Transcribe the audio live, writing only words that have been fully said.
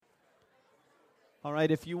All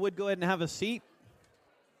right, if you would go ahead and have a seat.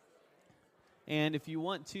 And if you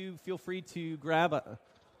want to, feel free to grab a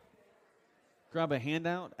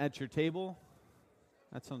handout at your table.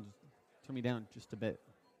 That sounds, turn me down just a bit.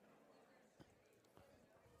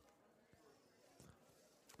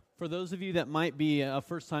 For those of you that might be a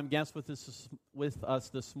first-time guest with us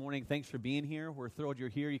this morning, thanks for being here. We're thrilled you're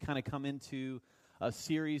here. You kind of come into a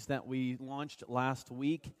series that we launched last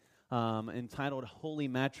week entitled Holy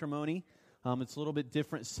Matrimony. It's a little bit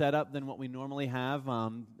different setup than what we normally have.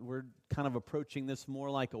 We're kind of approaching this more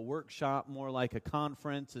like a workshop, more like a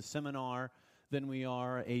conference, a seminar, than we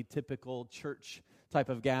are a typical church type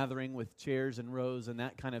of gathering with chairs and rows and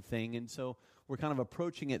that kind of thing. And so we're kind of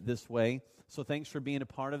approaching it this way. So thanks for being a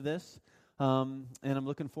part of this. And I'm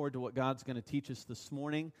looking forward to what God's going to teach us this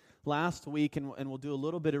morning. Last week, and we'll do a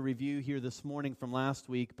little bit of review here this morning from last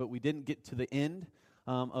week, but we didn't get to the end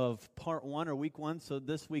of part one or week one, so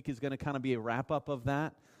this week is going to kind of be a wrap-up of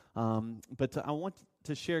that. But I want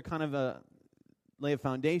to share kind of lay a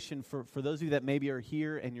foundation for those of you that maybe are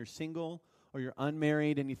here and you're single or you're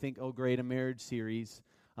unmarried and you think, oh great, a marriage series,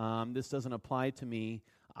 this doesn't apply to me.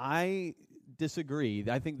 I disagree.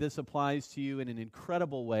 I think this applies to you in an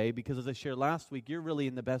incredible way because as I shared last week, you're really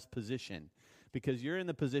in the best position. Because you're in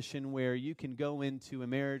the position where you can go into a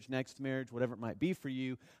marriage, next marriage, whatever it might be for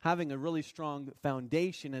you, having a really strong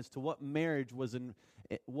foundation as to what marriage was and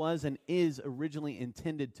is originally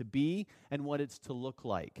intended to be and what it's to look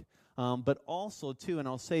like. But also, too, and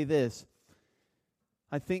I'll say this,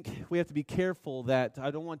 I think we have to be careful that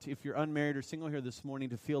I don't want to, if you're unmarried or single here this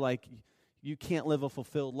morning, to feel like you can't live a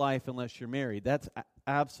fulfilled life unless you're married. That's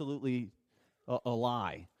absolutely a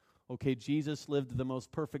lie. Okay, Jesus lived the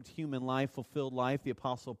most perfect human life, fulfilled life. The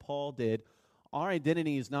Apostle Paul did. Our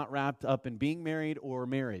identity is not wrapped up in being married or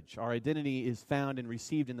marriage. Our identity is found and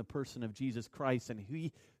received in the person of Jesus Christ and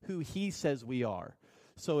who He says we are.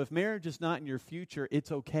 So if marriage is not in your future, it's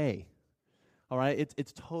okay. All right,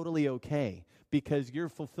 it's totally okay because your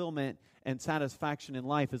fulfillment and satisfaction in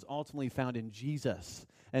life is ultimately found in Jesus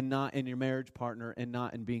and not in your marriage partner and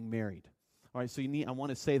not in being married. All right, so I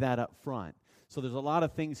want to say that up front. So there's a lot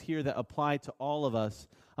of things here that apply to all of us.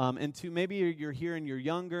 And to maybe you're here and you're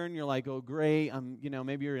younger and you're like, oh, great.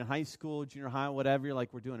 Maybe you're in high school, junior high, whatever. You're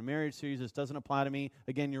like, we're doing a marriage series. This doesn't apply to me.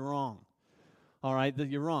 Again, you're wrong. All right,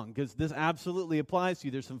 you're wrong because this absolutely applies to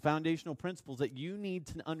you. There's some foundational principles that you need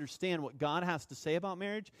to understand what God has to say about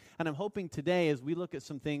marriage. And I'm hoping today as we look at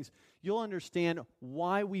some things, you'll understand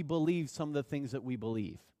why we believe some of the things that we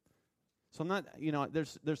believe. So I'm not,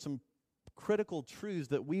 there's some critical truths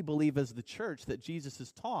that we believe as the church that Jesus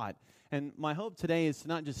has taught. And my hope today is to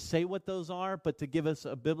not just say what those are, but to give us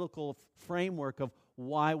a biblical framework of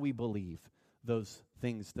why we believe those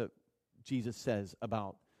things that Jesus says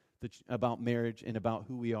about marriage and about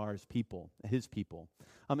who we are as people, His people.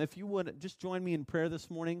 If you would, just join me in prayer this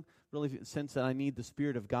morning. Really sense that I need the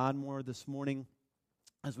Spirit of God more this morning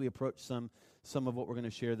as we approach some of what we're going to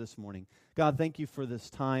share this morning. God, thank you for this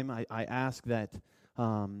time. I ask that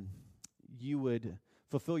you would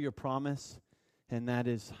fulfill your promise, and that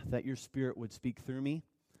is that your Spirit would speak through me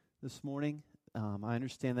this morning. I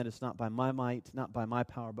understand that it's not by my might, not by my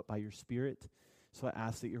power, but by your Spirit. So I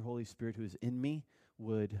ask that your Holy Spirit who is in me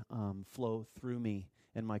would flow through me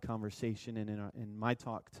in my conversation and in my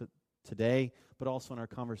talk today, but also in our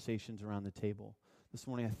conversations around the table. This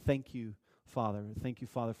morning I thank you, Father. Thank you,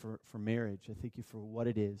 Father, for marriage. I thank you for what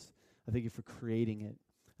it is. I thank you for creating it.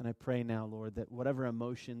 And I pray now, Lord, that whatever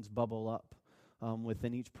emotions bubble up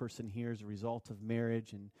within each person here as a result of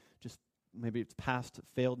marriage and just maybe it's past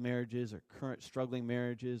failed marriages or current struggling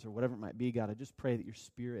marriages or whatever it might be, God, I just pray that your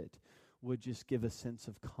Spirit would just give a sense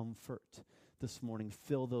of comfort this morning.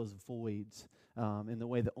 Fill those voids in the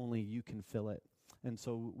way that only you can fill it. And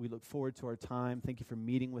so we look forward to our time. Thank you for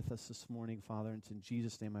meeting with us this morning, Father. And it's in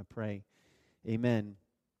Jesus' name I pray. Amen.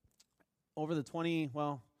 Over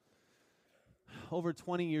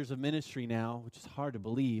 20 years of ministry now, which is hard to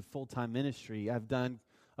believe, full-time ministry, I've done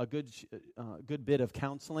a good bit of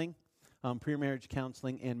counseling, pre-marriage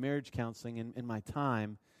counseling and marriage counseling in my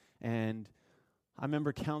time. And I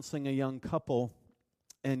remember counseling a young couple,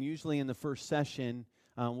 and usually in the first session,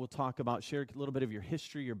 we'll share a little bit of your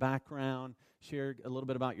history, your background, share a little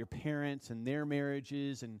bit about your parents and their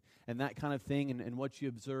marriages and that kind of thing and what you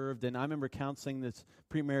observed. And I remember counseling this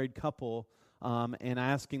pre-married couple and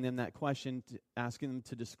asking them that question, asking them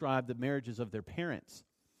to describe the marriages of their parents.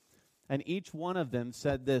 And each one of them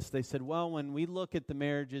said this. They said, well, when we look at the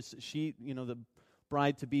marriages, the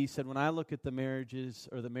bride-to-be said, when I look at the marriages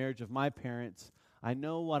or the marriage of my parents, I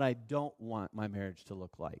know what I don't want my marriage to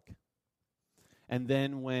look like. And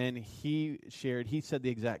then when he shared, he said the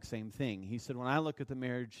exact same thing. He said, when I look at the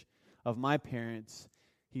marriage of my parents,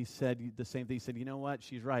 he said the same thing. He said, you know what?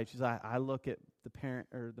 She's right. I look at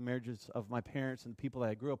the marriages of my parents and the people that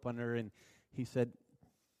I grew up under, and he said,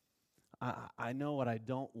 I know what I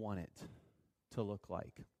don't want it to look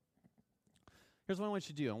like. Here's what I want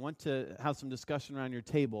you to do. I want to have some discussion around your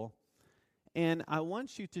table, and I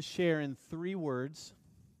want you to share in 3 words.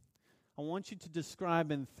 I want you to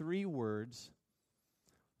describe in 3 words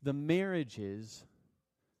the marriages,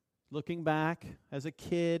 looking back as a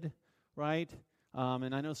kid, right?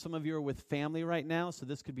 And I know some of you are with family right now, so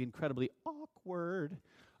this could be incredibly awkward,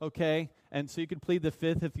 okay? And so you could plead the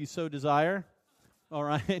 5th if you so desire, all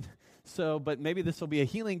right? So, but maybe this will be a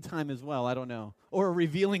healing time as well, I don't know, or a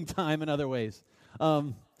revealing time in other ways.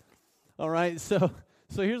 All right, so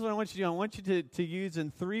here's what I want you to do. I want you to use in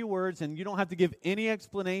 3 words, and you don't have to give any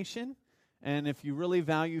explanation. And if you really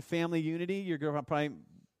value family unity, you're going to probably,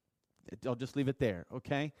 I'll just leave it there,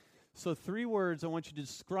 okay? So 3 words, I want you to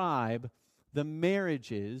describe the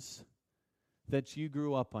marriages that you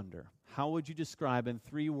grew up under. How would you describe in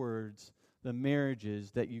 3 words the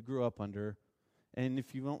marriages that you grew up under? And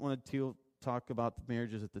if you don't want to talk about the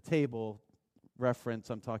marriages at the table, reference,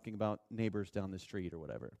 I'm talking about neighbors down the street or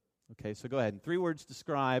whatever. Okay, so go ahead. In 3 words,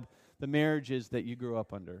 describe the marriages that you grew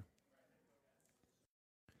up under.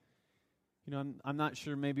 You know, I'm not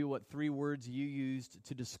sure maybe what 3 words you used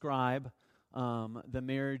to describe the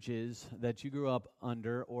marriages that you grew up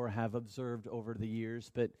under or have observed over the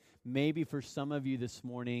years, but maybe for some of you this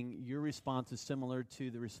morning, your response is similar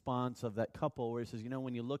to the response of that couple where it says, you know,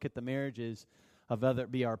 when you look at the marriages of whether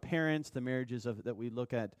it be our parents, the marriages that we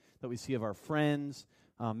look at, that we see of our friends,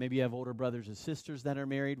 maybe you have older brothers and sisters that are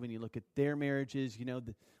married. When you look at their marriages, you know,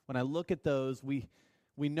 when I look at those, we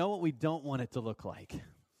know what we don't want it to look like.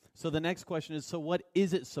 So the next question is, so what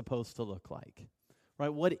is it supposed to look like? Right?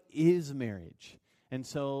 What is marriage? And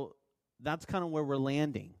so that's kind of where we're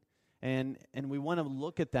landing. And we want to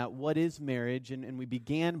look at that. What is marriage? And we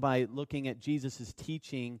began by looking at Jesus'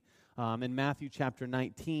 teaching in Matthew chapter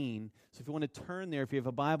 19. So if you want to turn there, if you have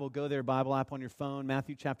a Bible, go there, Bible app on your phone,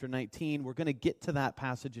 Matthew chapter 19. We're going to get to that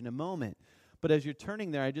passage in a moment. But as you're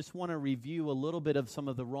turning there, I just want to review a little bit of some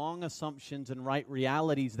of the wrong assumptions and right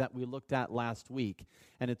realities that we looked at last week.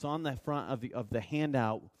 And it's on the front of the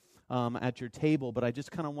handout at your table, but I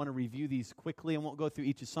just kind of want to review these quickly. I won't go through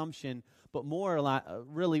each assumption, but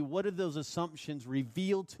really, what do those assumptions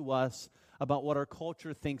reveal to us about what our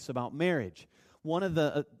culture thinks about marriage? One of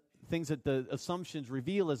the things that the assumptions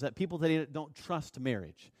reveal is that people today don't trust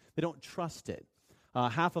marriage. They don't trust it.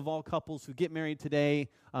 Half of all couples who get married today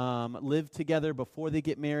live together before they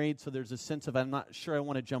get married, so there's a sense of, I'm not sure I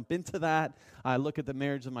want to jump into that. I look at the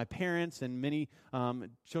marriage of my parents, and many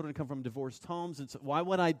children come from divorced homes, and so why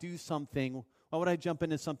would I do something, why would I jump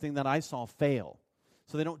into something that I saw fail?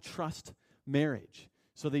 So they don't trust marriage,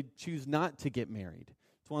 so they choose not to get married.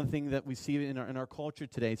 It's one thing that we see in our culture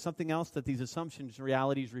today. Something else that these assumptions and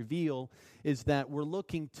realities reveal is that we're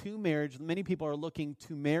looking to marriage. Many people are looking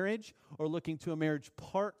to marriage or looking to a marriage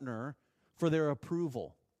partner for their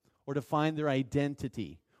approval or to find their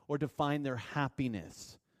identity or to find their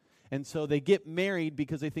happiness. And so they get married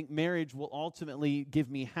because they think marriage will ultimately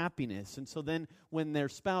give me happiness. And so then when their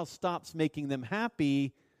spouse stops making them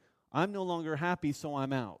happy, I'm no longer happy, so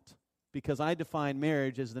I'm out. Because I define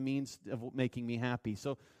marriage as the means of making me happy.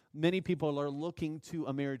 So many people are looking to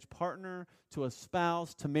a marriage partner, to a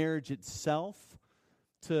spouse, to marriage itself,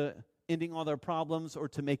 to ending all their problems, or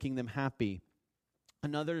to making them happy.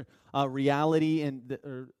 Another reality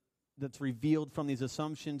that's revealed from these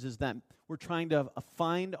assumptions is that we're trying to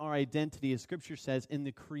find our identity, as Scripture says, in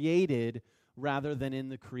the created rather than in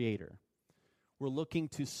the Creator. We're looking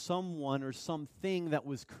to someone or something that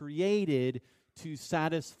was created to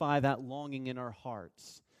satisfy that longing in our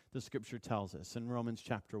hearts, the Scripture tells us in Romans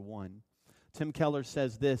chapter 1. Tim Keller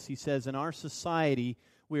says this. He says, in our society,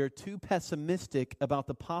 we are too pessimistic about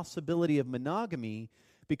the possibility of monogamy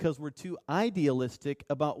because we're too idealistic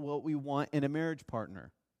about what we want in a marriage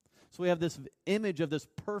partner. So we have this image of this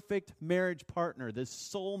perfect marriage partner, this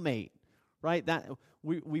soulmate, right? That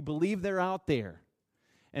we believe they're out there.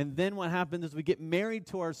 And then what happens is we get married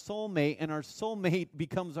to our soulmate, and our soulmate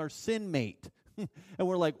becomes our sin mate. And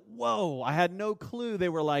we're like, whoa, I had no clue they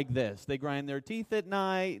were like this. They grind their teeth at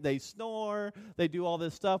night, they snore, they do all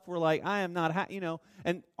this stuff. We're like, I am not,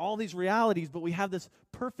 and all these realities, but we have this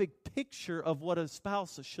perfect picture of what a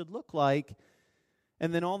spouse should look like.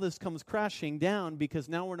 And then all this comes crashing down because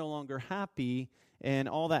now we're no longer happy, and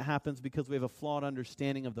all that happens because we have a flawed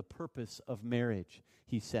understanding of the purpose of marriage,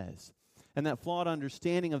 he says. And that flawed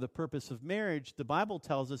understanding of the purpose of marriage, the Bible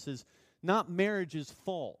tells us, is not marriage's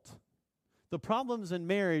fault. The problems in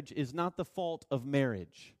marriage is not the fault of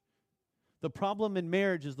marriage. The problem in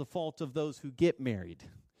marriage is the fault of those who get married.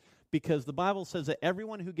 Because the Bible says that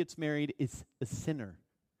everyone who gets married is a sinner.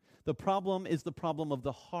 The problem is the problem of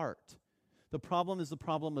the heart. The problem is the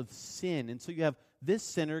problem of sin. And so you have this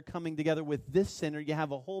sinner coming together with this sinner. You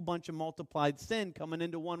have a whole bunch of multiplied sin coming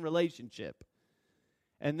into one relationship.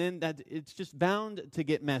 And then that it's just bound to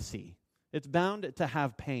get messy. It's bound to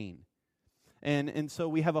have pain. And so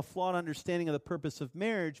we have a flawed understanding of the purpose of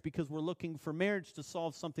marriage because we're looking for marriage to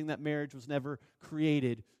solve something that marriage was never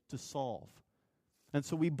created to solve. And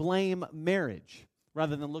so we blame marriage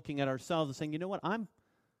rather than looking at ourselves and saying, you know what,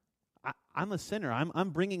 I'm a sinner.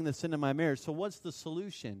 I'm bringing this into my marriage. So what's the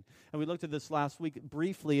solution? And we looked at this last week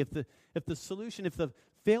briefly. If the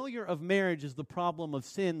failure of marriage is the problem of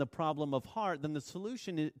sin, the problem of heart, then the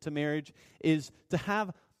solution to marriage is to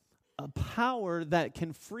have a power that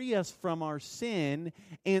can free us from our sin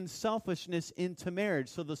and selfishness into marriage.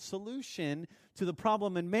 So the solution to the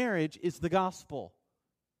problem in marriage is the gospel.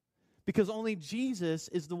 Because only Jesus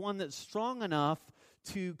is the one that's strong enough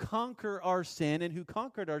to conquer our sin and who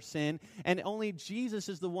conquered our sin. And only Jesus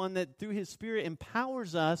is the one that through His Spirit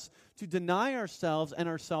empowers us to deny ourselves and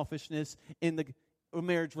our selfishness in the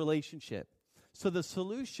marriage relationship. So the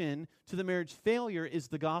solution to the marriage failure is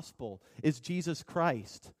the gospel, is Jesus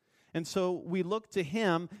Christ. And so we look to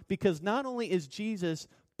Him because not only is Jesus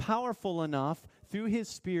powerful enough through His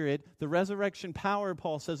Spirit, the resurrection power,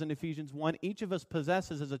 Paul says in Ephesians 1, each of us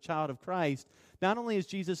possesses as a child of Christ. Not only is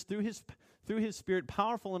Jesus through His Spirit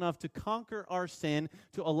powerful enough to conquer our sin,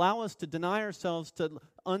 to allow us to deny ourselves, to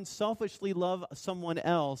unselfishly love someone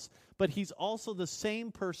else, but He's also the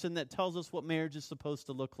same person that tells us what marriage is supposed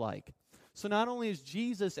to look like. So not only is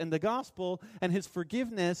Jesus and the gospel and His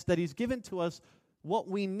forgiveness that He's given to us what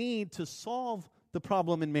we need to solve the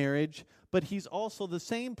problem in marriage, but He's also the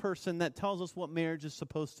same person that tells us what marriage is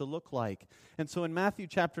supposed to look like. And so in Matthew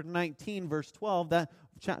chapter 19, verse 12,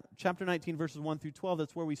 chapter 19, verses 1 through 12,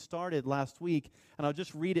 that's where we started last week. And I'll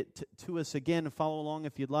just read it to us again and follow along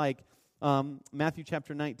if you'd like. Matthew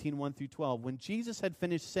chapter 19, 1 through 12. When Jesus had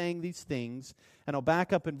finished saying these things, and I'll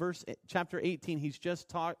back up in chapter 18, He's just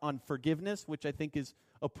taught on forgiveness, which I think is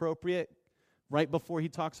appropriate right before He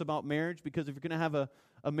talks about marriage, because if you're going to have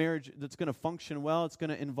a marriage that's going to function well, it's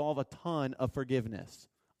going to involve a ton of forgiveness,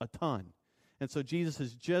 a ton. And so Jesus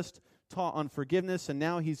has just taught on forgiveness, and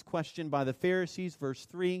now He's questioned by the Pharisees. Verse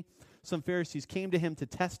 3, some Pharisees came to Him to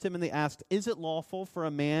test Him, and they asked, is it lawful for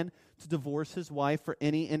a man to divorce his wife for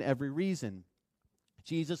any and every reason?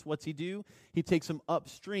 Jesus, what's He do? He takes them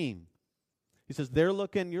upstream. He says, you're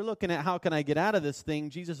looking at how can I get out of this thing.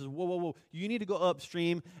 Jesus says, whoa. You need to go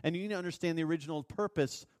upstream, and you need to understand the original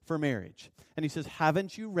purpose for marriage. And He says,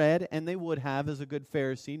 haven't you read? And they would have, as a good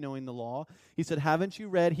Pharisee, knowing the law. He said, haven't you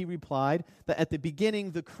read, He replied, that at the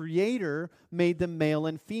beginning the Creator made them male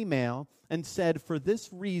and female, and said, for this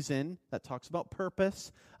reason, that talks about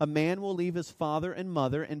purpose, a man will leave his father and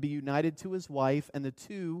mother and be united to his wife, and the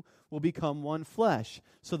two will become one flesh.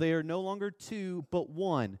 So they are no longer two, but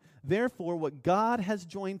one. Therefore, what God has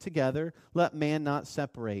joined together, let man not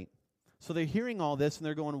separate. So they're hearing all this, and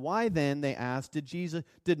they're going, why then, they asked,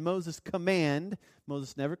 did Moses command,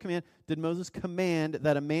 Moses never commanded, did Moses command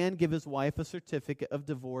that a man give his wife a certificate of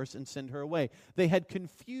divorce and send her away? They had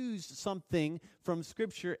confused something from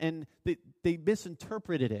Scripture, and they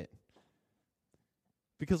misinterpreted it.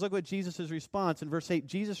 Because look what Jesus' response in verse 8,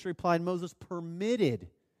 Jesus replied, Moses permitted,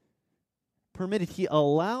 He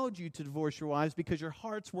allowed you to divorce your wives because your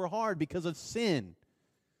hearts were hard because of sin.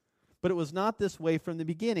 But it was not this way from the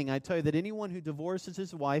beginning. I tell you that anyone who divorces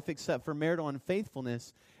his wife except for marital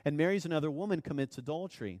unfaithfulness and marries another woman commits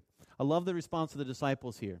adultery. I love the response of the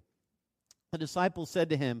disciples here. The disciples said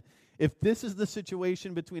to Him, if this is the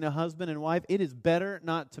situation between a husband and wife, it is better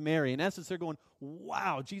not to marry. In essence, they're going,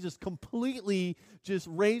 wow, Jesus completely just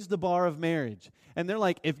raised the bar of marriage. And they're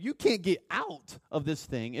like, if you can't get out of this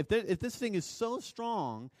thing, if this thing is so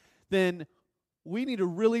strong, then we need to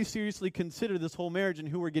really seriously consider this whole marriage and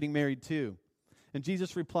who we're getting married to. And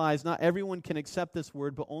Jesus replies, not everyone can accept this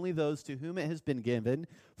word, but only those to whom it has been given.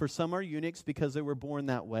 For some are eunuchs because they were born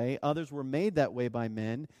that way. Others were made that way by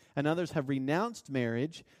men. And others have renounced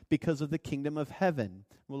marriage because of the kingdom of heaven.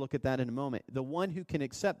 We'll look at that in a moment. The one who can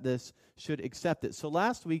accept this should accept it. So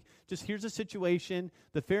last week, just here's a situation.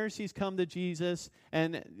 The Pharisees come to Jesus,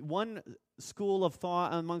 and one school of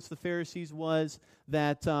thought amongst the Pharisees was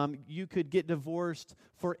that you could get divorced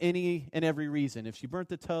for any and every reason. If she burnt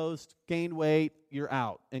the toast, gained weight, you're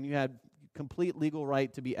out, and you had complete legal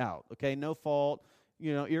right to be out. Okay, no fault,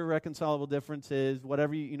 irreconcilable differences,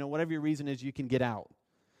 whatever your reason is, you can get out.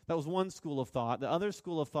 That was one school of thought. The other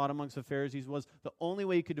school of thought amongst the Pharisees was the only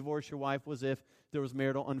way you could divorce your wife was if there was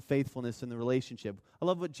marital unfaithfulness in the relationship. I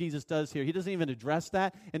love what Jesus does here. He doesn't even address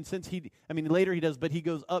that. And later he does, but he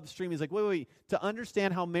goes upstream. He's like, wait. To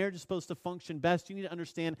understand how marriage is supposed to function best, you need to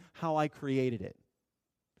understand how I created it.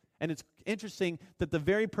 And it's interesting that the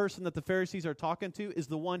very person that the Pharisees are talking to is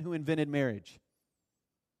the one who invented marriage.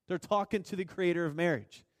 They're talking to the creator of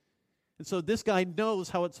marriage. And so this guy knows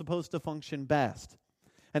how it's supposed to function best.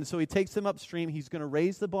 And so he takes them upstream. He's going to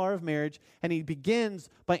raise the bar of marriage. And he begins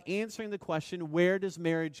by answering the question, where does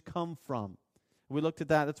marriage come from? We looked at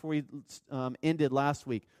that. That's where we ended last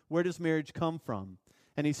week. Where does marriage come from?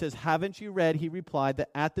 And he says, haven't you read, he replied, that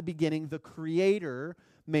at the beginning the Creator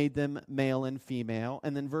made them male and female.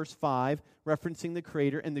 And then verse 5, referencing the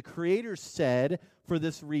Creator, and the Creator said, for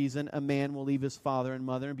this reason, a man will leave his father and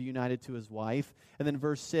mother and be united to his wife. And then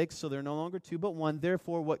verse 6, so they're no longer two but one.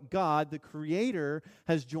 Therefore, what God, the Creator,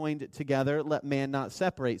 has joined together, let man not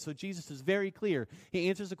separate. So Jesus is very clear. He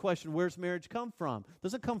answers the question, where's marriage come from? It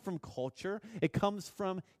doesn't come from culture. It comes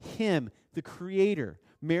from Him, the Creator.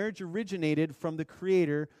 Marriage originated from the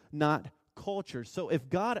Creator, not culture. So if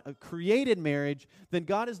God created marriage, then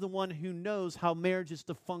God is the one who knows how marriage is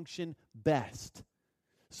to function best.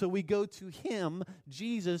 So we go to Him,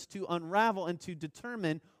 Jesus, to unravel and to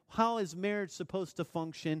determine how is marriage supposed to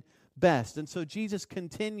function best. And so Jesus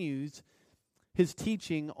continues His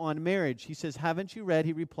teaching on marriage. He says, haven't you read,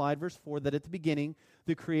 he replied, verse 4, that at the beginning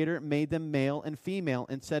the Creator made them male and female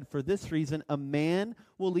and said, for this reason a man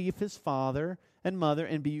will leave his father and mother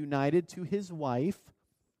and be united to his wife,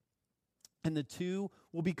 and the two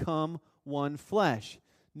will become one flesh.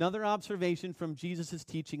 Another observation from Jesus'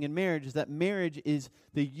 teaching in marriage is that marriage is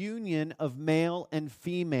the union of male and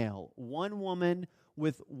female, one woman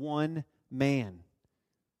with one man.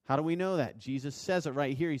 How do we know that? Jesus says it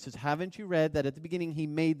right here. He says, haven't you read that at the beginning He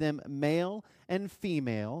made them male and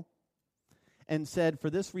female and said, for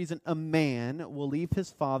this reason a man will leave his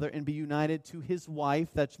father and be united to his wife,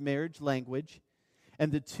 that's marriage language,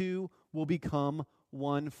 and the two will become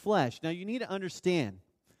one flesh. Now you need to understand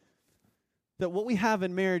that what we have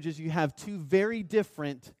in marriage is you have two very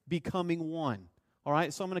different becoming one. All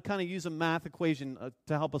right, so I'm going to kind of use a math equation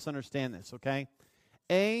to help us understand this, okay?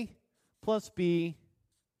 A plus B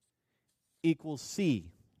equals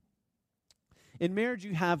C. In marriage,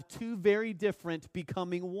 you have two very different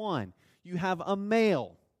becoming one. You have a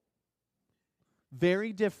male,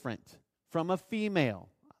 very different from a female.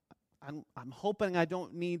 I'm hoping I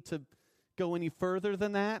don't need to go any further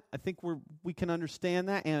than that. I think we can understand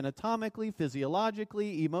that anatomically,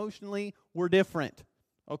 physiologically, emotionally, we're different.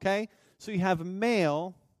 Okay? So you have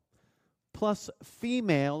male plus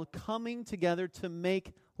female coming together to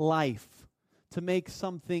make life, to make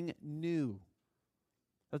something new.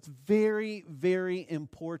 That's very, very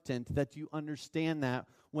important that you understand that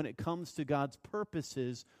when it comes to God's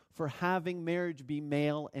purposes for having marriage be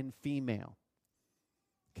male and female.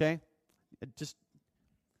 Okay?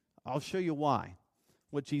 I'll show you why,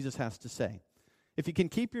 what Jesus has to say. If you can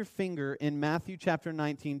keep your finger in Matthew chapter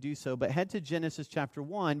 19, do so, but head to Genesis chapter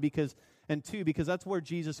 1 and 2, because that's where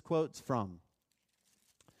Jesus quotes from.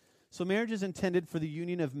 So marriage is intended for the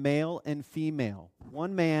union of male and female,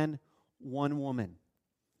 one man, one woman.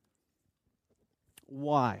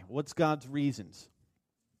 Why? What's God's reasons?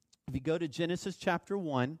 If you go to Genesis chapter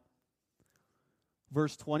 1,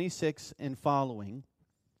 verse 26 and following,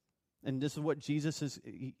 and this is what Jesus is,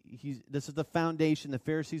 this is the foundation. The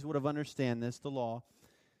Pharisees would have understand this, the law.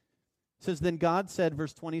 It says, then God said,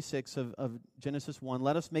 verse 26 of Genesis 1,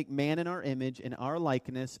 let us make man in our image, in our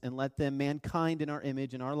likeness, and let them, mankind in our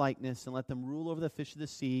image, in our likeness, and let them rule over the fish of the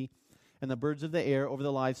sea, and the birds of the air, over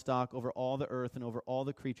the livestock, over all the earth, and over all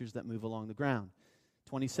the creatures that move along the ground.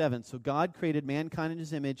 27, so God created mankind in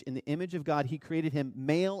His image. In the image of God, He created him.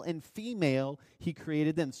 Male and female, He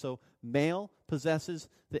created them. So male possesses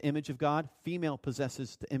the image of God. Female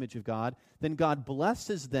possesses the image of God. Then God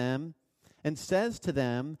blesses them and says to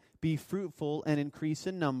them, be fruitful and increase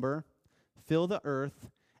in number, fill the earth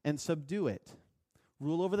and subdue it.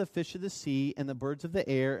 Rule over the fish of the sea and the birds of the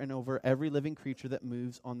air and over every living creature that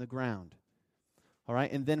moves on the ground. All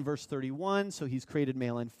right, and then verse 31, so He's created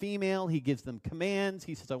male and female. He gives them commands.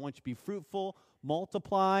 He says, I want you to be fruitful,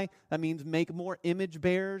 multiply. That means make more image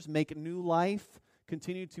bearers, make new life,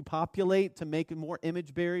 continue to populate, to make more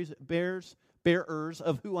image bearers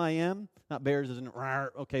of who I am. Not bears as in rawr,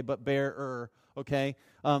 okay, but bearer, okay,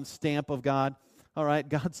 stamp of God. All right,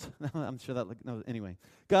 I'm sure that, no, anyway.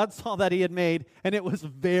 God saw that He had made, and it was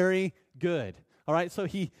very good. All right, so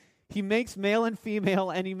He makes male and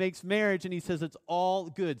female, and He makes marriage, and He says it's all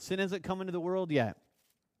good. Sin hasn't come into the world yet.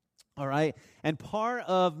 All right? And part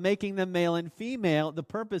of making them male and female, the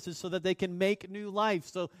purpose is so that they can make new life.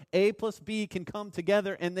 So A plus B can come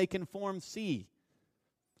together and they can form C,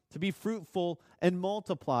 to be fruitful and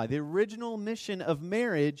multiply. The original mission of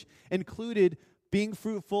marriage included being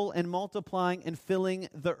fruitful and multiplying and filling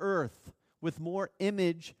the earth with more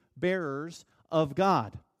image bearers of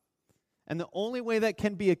God. And the only way that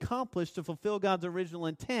can be accomplished to fulfill God's original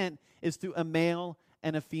intent is through a male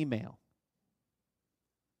and a female.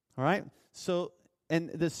 All right? So, and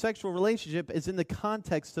the sexual relationship is in the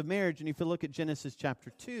context of marriage. And if you look at Genesis chapter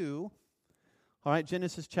 2, all right,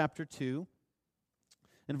 Genesis chapter 2,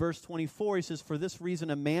 in verse 24, he says, "For this reason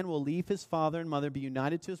a man will leave his father and mother, be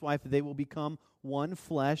united to his wife, and they will become one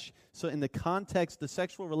flesh." So in the context, the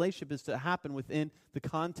sexual relationship is to happen within the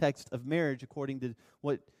context of marriage, according to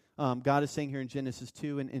what God is saying here in Genesis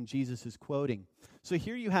 2 and Jesus is quoting. So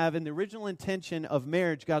here you have in the original intention of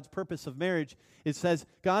marriage, God's purpose of marriage, it says,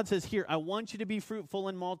 God says here, I want you to be fruitful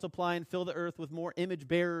and multiply and fill the earth with more image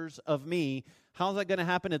bearers of me. How's that going to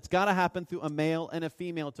happen? It's got to happen through a male and a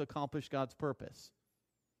female to accomplish God's purpose.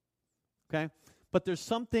 Okay? But there's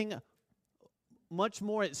something much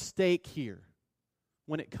more at stake here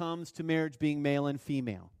when it comes to marriage being male and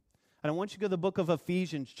female. And I want you to go to the book of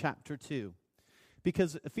Ephesians chapter 2.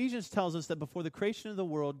 Because Ephesians tells us that before the creation of the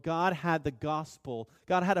world, God had the gospel.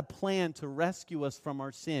 God had a plan to rescue us from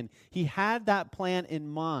our sin. He had that plan in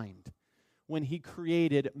mind when He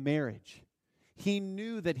created marriage. He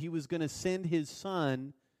knew that He was going to send His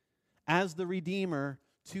Son as the Redeemer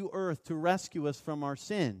to earth to rescue us from our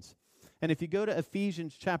sins. And if you go to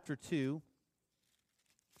Ephesians chapter 2,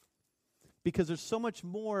 because there's so much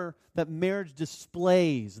more that marriage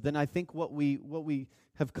displays than I think what we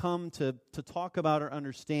have come to talk about or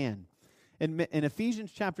understand. In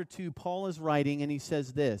Ephesians chapter 2, Paul is writing and he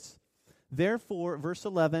says this, "Therefore," verse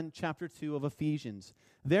 11, chapter 2 of Ephesians,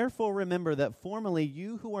 "Therefore remember that formerly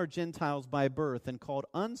you who are Gentiles by birth and called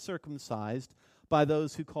uncircumcised by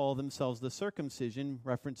those who call themselves the circumcision,"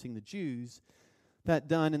 referencing the Jews, "that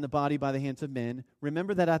done in the body by the hands of men,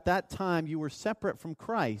 remember that at that time you were separate from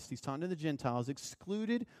Christ," he's talking to the Gentiles,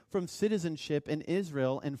 "excluded from citizenship in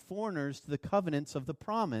Israel and foreigners to the covenants of the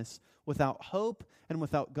promise, without hope and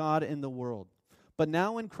without God in the world. But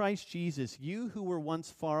now in Christ Jesus, you who were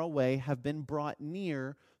once far away have been brought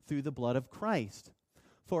near through the blood of Christ.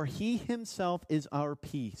 For He Himself is our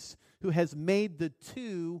peace, who has made the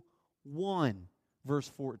two one." Verse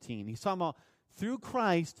 14. He's talking about through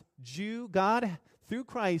Christ, God through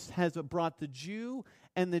Christ has brought the Jew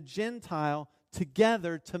and the Gentile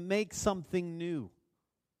together to make something new.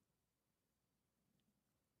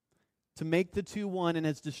 To make the two one, and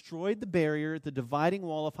has destroyed the barrier, the dividing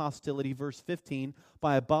wall of hostility, verse 15,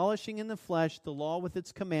 by abolishing in the flesh the law with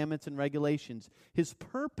its commandments and regulations. His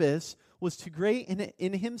purpose was to create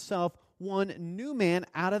in Himself one new man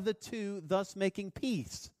out of the two, thus making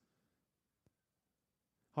peace.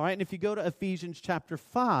 All right, and if you go to Ephesians chapter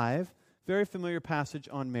 5, very familiar passage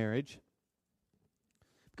on marriage.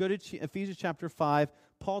 Go to Ephesians chapter 5.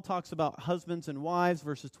 Paul talks about husbands and wives,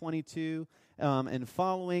 verses 22 and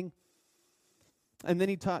following. And then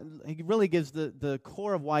he really gives the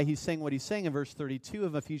core of why he's saying what he's saying in verse 32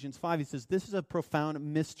 of Ephesians 5. He says, "This is a profound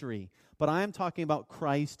mystery, but I am talking about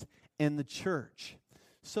Christ and the church."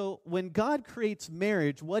 So when God creates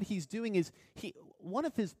marriage, what He's doing is one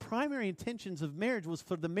of His primary intentions of marriage was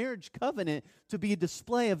for the marriage covenant to be a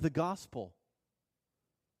display of the gospel.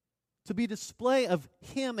 To be a display of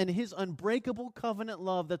Him and His unbreakable covenant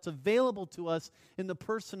love that's available to us in the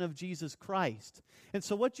person of Jesus Christ. And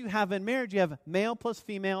so what you have in marriage, you have male plus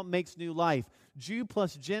female makes new life. Jew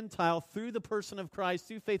plus Gentile, through the person of Christ,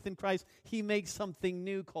 through faith in Christ, He makes something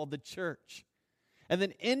new called the church. And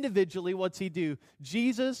then individually, what's He do?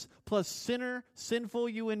 Jesus plus sinful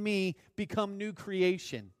you and me, become new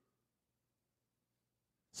creation.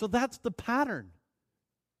 So that's the pattern.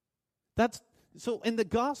 So in the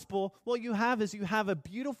gospel, what you have is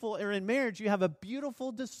in marriage, you have a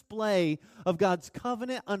beautiful display of God's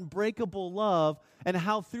covenant, unbreakable love, and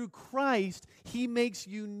how through Christ, He makes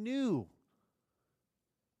you new.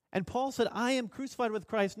 And Paul said, "I am crucified with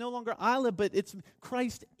Christ. No longer I live, but it's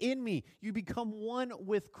Christ in me." You become one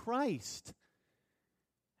with Christ.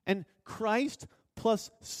 And Christ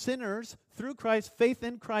plus sinners, through Christ, faith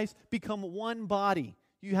in Christ, become one body.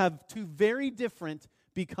 You have two very different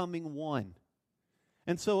becoming one.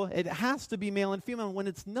 And so it has to be male and female. And when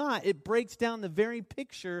it's not, it breaks down the very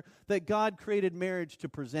picture that God created marriage to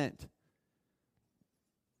present.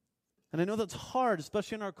 And I know that's hard,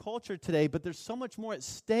 especially in our culture today, but there's so much more at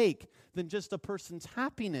stake than just a person's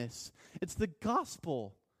happiness. It's the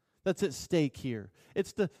gospel that's at stake here.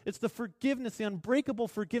 It's the forgiveness, the unbreakable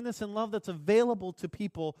forgiveness and love that's available to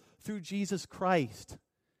people through Jesus Christ.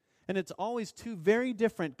 And it's always two very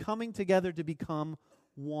different coming together to become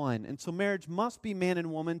one. And so marriage must be man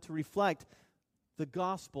and woman to reflect the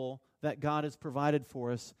gospel that God has provided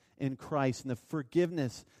for us in Christ and the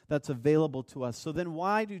forgiveness that's available to us. So then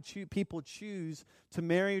why do people choose to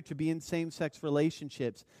marry or to be in same-sex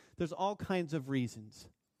relationships? There's all kinds of reasons.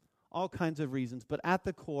 All kinds of reasons. But at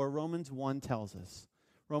the core, Romans 1 tells us.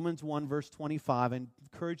 Romans 1, verse 25. I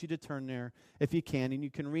encourage you to turn there if you can. And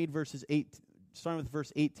you can read verses 8, starting with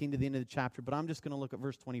verse 18 to the end of the chapter. But I'm just going to look at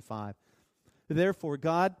verse 25. Therefore,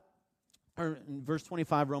 in verse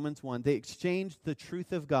 25, Romans 1, they exchanged the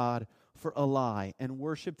truth of God for a lie and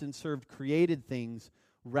worshipped and served created things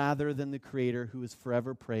rather than the Creator who is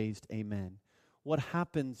forever praised. Amen. What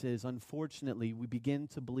happens is, unfortunately, we begin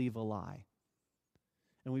to believe a lie.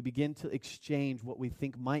 And we begin to exchange what we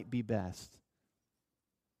think might be best.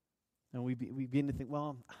 And we begin to think,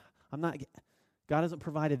 well, God hasn't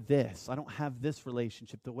provided this. I don't have this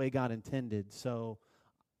relationship the way God intended.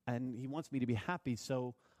 And He wants me to be happy,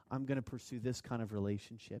 so I'm going to pursue this kind of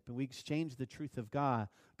relationship. And we exchange the truth of God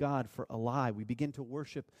for a lie. We begin to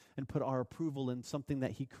worship and put our approval in something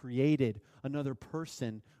that He created, another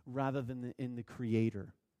person, rather than in the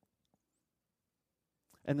Creator.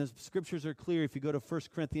 And the scriptures are clear if you go to 1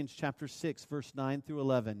 Corinthians chapter 6, verse 9 through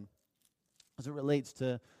 11, as it relates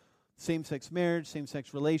to same-sex marriage,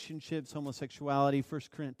 same-sex relationships, homosexuality. 1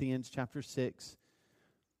 Corinthians chapter 6,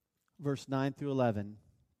 verse 9 through 11.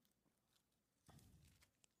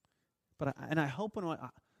 I hope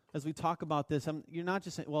as we talk about this, you're not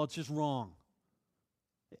just saying, well, it's just wrong.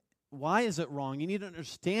 Why is it wrong? You need to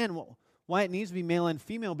understand why it needs to be male and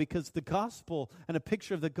female, because the gospel and a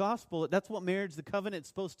picture of the gospel, that's what marriage, the covenant, is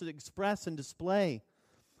supposed to express and display.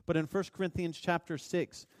 But in 1 Corinthians chapter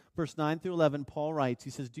 6, verse 9 through 11, Paul writes,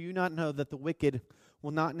 he says, do you not know that the wicked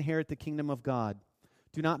will not inherit the kingdom of God?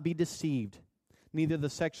 Do not be deceived. Neither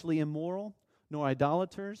the sexually immoral, nor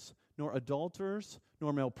idolaters, nor adulterers,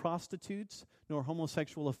 nor male prostitutes, nor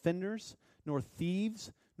homosexual offenders, nor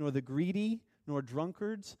thieves, nor the greedy, nor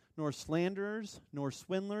drunkards, nor slanderers, nor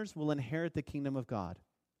swindlers will inherit the kingdom of God.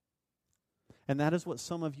 And that is what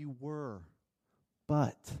some of you were.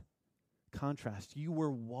 But, contrast, you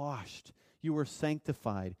were washed, you were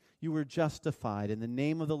sanctified, you were justified in the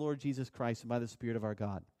name of the Lord Jesus Christ and by the Spirit of our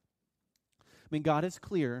God. I mean, God is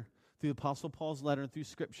clear through the Apostle Paul's letter and through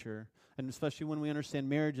Scripture, and especially when we understand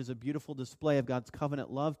marriage is a beautiful display of God's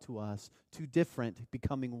covenant love to us, two different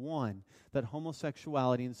becoming one, that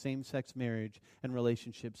homosexuality and same-sex marriage and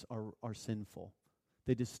relationships are sinful.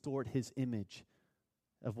 They distort His image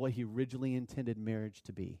of what He originally intended marriage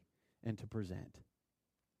to be and to present.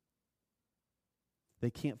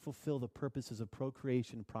 They can't fulfill the purposes of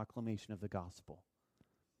procreation and proclamation of the gospel.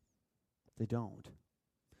 They don't.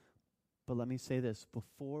 But let me say this,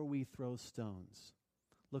 before we throw stones,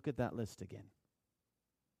 look at that list again.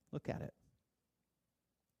 Look at it.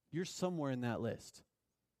 You're somewhere in that list.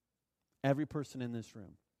 Every person in this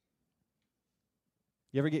room.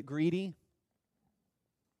 You ever get greedy?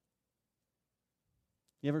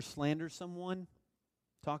 You ever slander someone?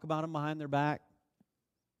 Talk about them behind their back?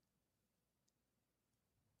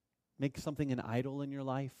 Make something an idol in your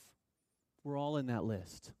life? We're all in that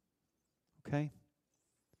list. Okay?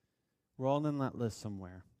 We're all in that list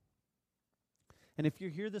somewhere. And if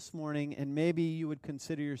you're here this morning and maybe you would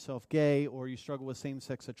consider yourself gay or you struggle with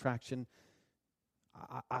same-sex attraction,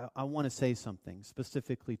 I want to say something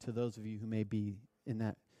specifically to those of you who may be in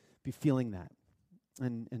that, be feeling that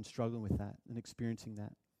and struggling with that and experiencing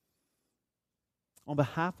that. On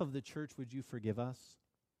behalf of the church, would you forgive us?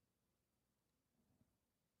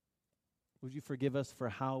 Would you forgive us for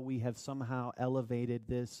how we have somehow elevated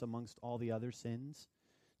this amongst all the other sins?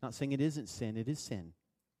 Not saying it isn't sin, it is sin.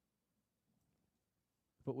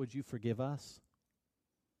 But would you forgive us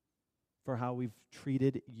for how we've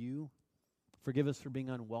treated you? Forgive us for being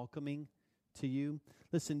unwelcoming to you.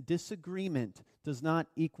 Listen, disagreement does not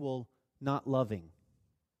equal not loving.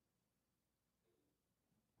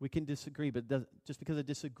 We can disagree, but just because I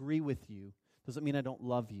disagree with you doesn't mean I don't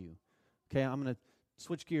love you. Okay, I'm going to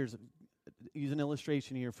switch gears, use an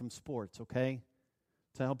illustration here from sports, okay?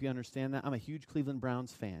 To help you understand that, I'm a huge Cleveland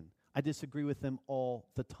Browns fan. I disagree with them all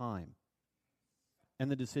the time. And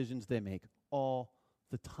the decisions they make all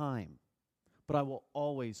the time. But I will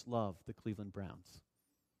always love the Cleveland Browns.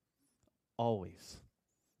 Always.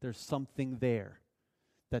 There's something there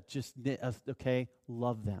that just, okay,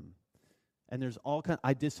 love them. And there's all kind.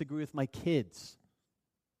 I disagree with my kids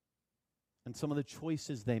and some of the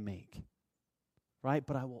choices they make, right?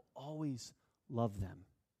 But I will always love them.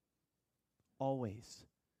 always.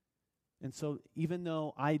 And so even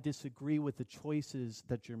though I disagree with the choices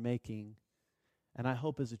that you're making, and I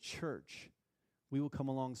hope as a church, we will come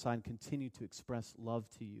alongside and continue to express love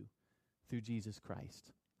to you through Jesus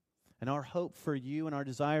Christ. And our hope for you and our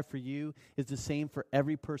desire for you is the same for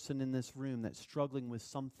every person in this room that's struggling with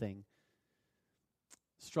something.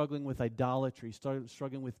 Struggling with idolatry,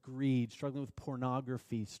 struggling with greed, struggling with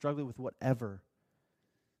pornography, struggling with whatever.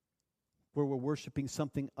 Where we're worshiping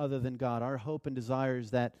something other than God. Our hope and desire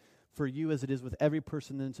is that for you, as it is with every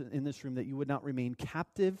person in this room, that you would not remain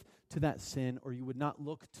captive to that sin, or you would not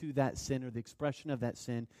look to that sin or the expression of that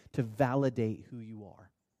sin to validate who you are.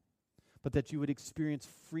 But that you would experience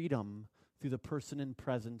freedom through the person and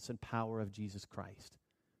presence and power of Jesus Christ.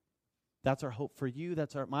 That's our hope for you.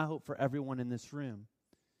 That's my hope for everyone in this room.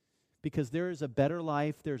 Because there is a better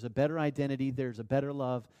life, there's a better identity, there's a better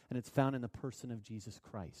love, and it's found in the person of Jesus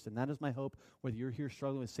Christ. And that is my hope, whether you're here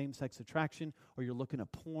struggling with same-sex attraction, or you're looking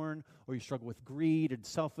at porn, or you struggle with greed and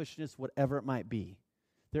selfishness, whatever it might be.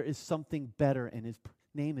 There is something better, and his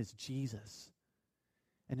name is Jesus.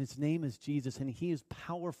 And his name is Jesus, and he is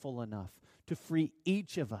powerful enough to free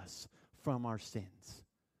each of us from our sins.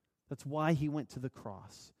 That's why he went to the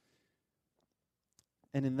cross.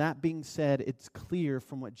 And in that being said, it's clear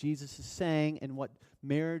from what Jesus is saying and what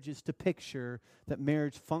marriage is to picture that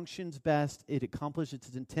marriage functions best, it accomplishes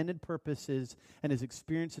its intended purposes, and is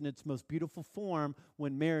experienced in its most beautiful form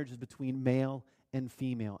when marriage is between male and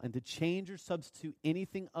female. And to change or substitute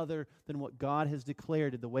anything other than what God has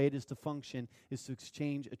declared the way it is to function is to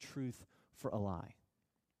exchange a truth for a lie.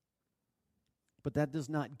 But that does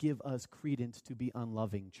not give us credence to be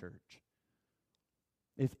unloving, church.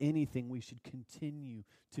 If anything, we should continue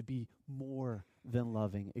to be more than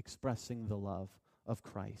loving, expressing the love of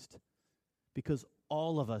Christ. Because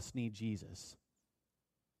all of us need Jesus.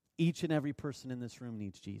 Each and every person in this room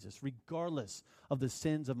needs Jesus, regardless of the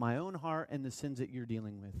sins of my own heart and the sins that you're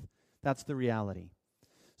dealing with. That's the reality.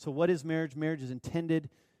 So what is marriage? Marriage is intended,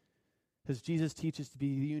 as Jesus teaches, to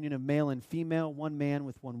be the union of male and female, one man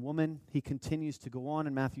with one woman. He continues to go on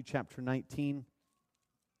in Matthew chapter 19.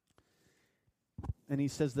 And he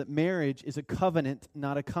says that marriage is a covenant,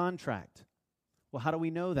 not a contract. Well, how do we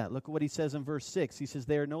know that? Look at what he says in verse 6. He says,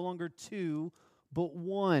 they are no longer two, but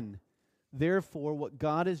one. Therefore, what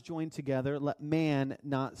God has joined together, let man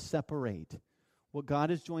not separate. What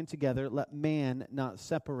God has joined together, let man not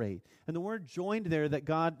separate. And the word joined there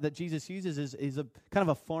that Jesus uses is a kind of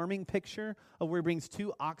a farming picture of where he brings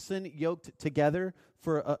two oxen yoked together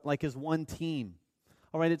for like as one team.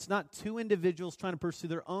 All right, it's not two individuals trying to pursue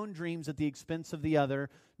their own dreams at the expense of the other.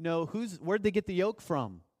 No, where'd they get the yoke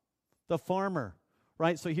from? The farmer,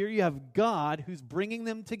 right? So here you have God who's bringing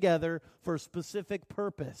them together for a specific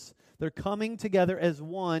purpose. They're coming together as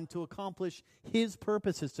one to accomplish his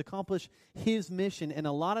purposes, to accomplish his mission. And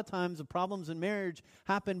a lot of times the problems in marriage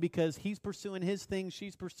happen because he's pursuing his thing,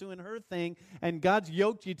 she's pursuing her thing, and God's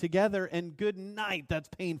yoked you together, and good night, that's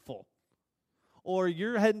painful. Or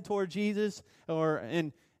you're heading toward Jesus,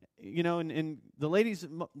 and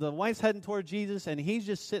the wife's heading toward Jesus, and he's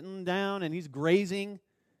just sitting down and he's grazing,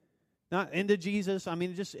 not into Jesus. I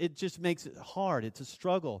mean, it just makes it hard. It's a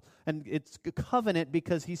struggle, and it's a covenant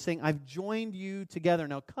because he's saying, "I've joined you together."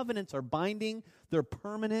 Now, covenants are binding; they're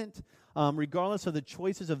permanent, regardless of the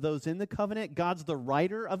choices of those in the covenant. God's the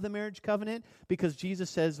writer of the marriage covenant because Jesus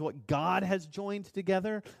says, "What God has joined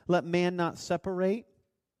together, let man not separate."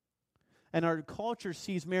 And our culture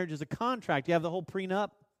sees marriage as a contract. You have the whole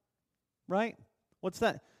prenup, right? What's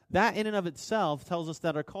that? That in and of itself tells us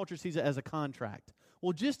that our culture sees it as a contract.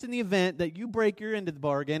 Well, just in the event that you break your end of the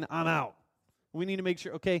bargain, I'm out. We need to make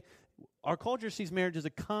sure, okay, our culture sees marriage as a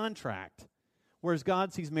contract, whereas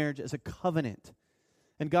God sees marriage as a covenant.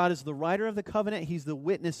 And God is the writer of the covenant. He's the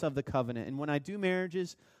witness of the covenant. And when I do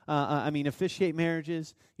marriages, officiate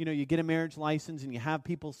marriages, you get a marriage license and you have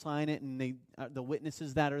people sign it, and the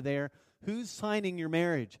witnesses that are there. Who's signing your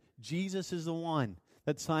marriage? Jesus is the one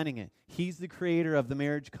that's signing it. He's the creator of the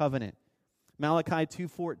marriage covenant. Malachi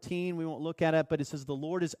 2:14, we won't look at it, but it says, the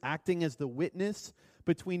Lord is acting as the witness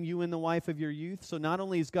between you and the wife of your youth. So not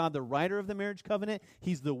only is God the writer of the marriage covenant,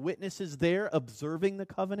 he's the witnesses there observing the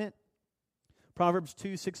covenant. Proverbs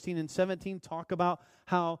 2:16 and 17 talk about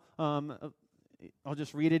how, I'll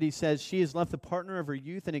just read it. He says, she has left the partner of her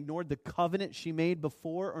youth and ignored the covenant she made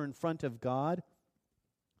before or in front of God.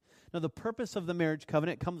 Now, the purpose of the marriage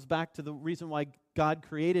covenant comes back to the reason why God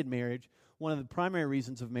created marriage. One of the primary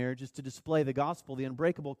reasons of marriage is to display the gospel, the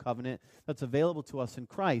unbreakable covenant that's available to us in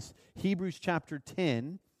Christ. Hebrews chapter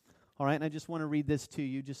 10, all right, and I just want to read this to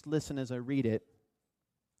you. Just listen as I read it.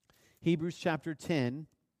 Hebrews chapter 10.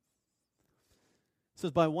 It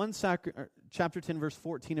says, chapter 10, verse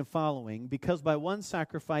 14 and following, because by one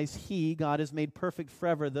sacrifice he, God, has made perfect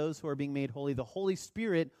forever those who are being made holy. The Holy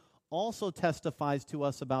Spirit also testifies to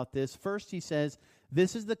us about this. First, he says,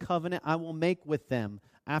 this is the covenant I will make with them.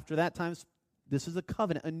 After that time, this is a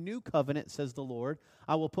covenant, a new covenant, says the Lord.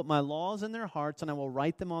 I will put my laws in their hearts, and I will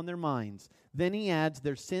write them on their minds. Then he adds,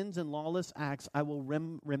 their sins and lawless acts I will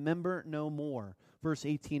remember no more. Verse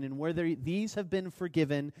 18, and where these have been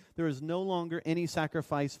forgiven, there is no longer any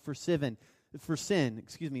sacrifice for sin.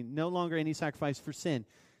 No longer any sacrifice for sin.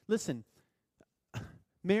 Listen,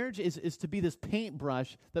 marriage is to be this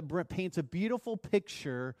paintbrush that paints a beautiful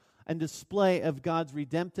picture and display of God's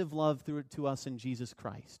redemptive love to us in Jesus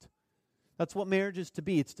Christ. That's what marriage is to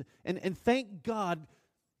be. And thank God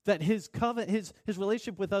that His covenant, His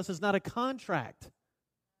relationship with us is not a contract.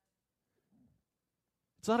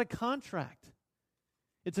 It's not a contract.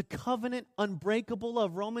 It's a covenant, unbreakable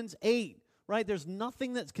love. Romans 8, right? There's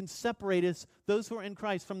nothing that can separate us, those who are in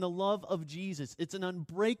Christ, from the love of Jesus. It's an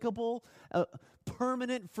unbreakable,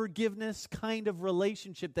 permanent forgiveness kind of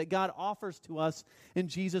relationship that God offers to us in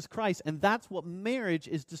Jesus Christ. And that's what marriage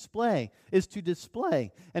is to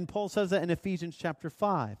display. And Paul says that in Ephesians chapter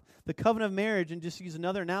 5. The covenant of marriage, and just use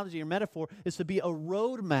another analogy or metaphor, is to be a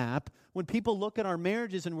roadmap. When people look at our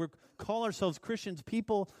marriages and we call ourselves Christians,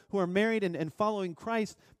 people who are married and following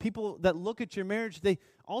Christ, people that look at your marriage, they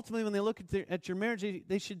ultimately, when they look at your marriage,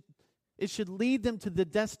 it should lead them to the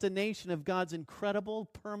destination of God's incredible,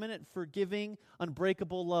 permanent, forgiving,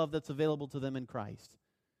 unbreakable love that's available to them in Christ.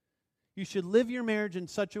 You should live your marriage in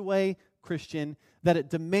such a way, Christian, that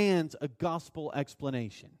it demands a gospel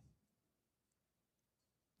explanation.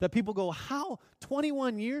 That people go, how?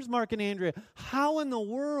 21 years, Mark and Andrea, how in the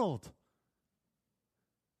world?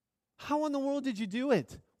 How in the world did you do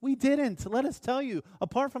it? We didn't. Let us tell you,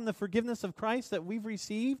 apart from the forgiveness of Christ that we've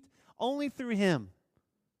received, only through Him.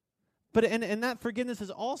 But and that forgiveness is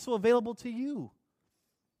also available to you.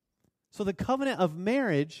 So the covenant of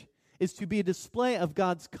marriage is to be a display of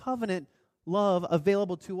God's covenant love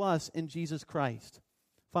available to us in Jesus Christ.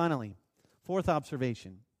 Finally, fourth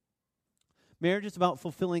observation. Marriage is about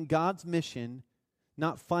fulfilling God's mission,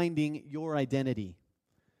 not finding your identity.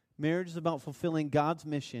 Marriage is about fulfilling God's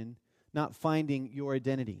mission, not finding your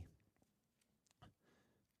identity.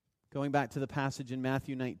 Going back to the passage in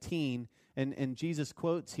Matthew 19, and Jesus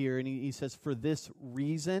quotes here, and he says, for this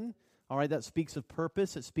reason, all right, that speaks of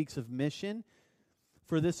purpose, it speaks of mission.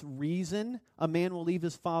 For this reason, a man will leave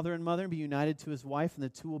his father and mother and be united to his wife, and the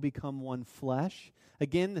two will become one flesh.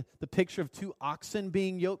 Again, the picture of two oxen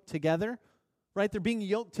being yoked together, right? They're being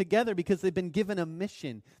yoked together because they've been given a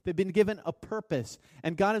mission. They've been given a purpose,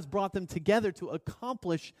 and God has brought them together to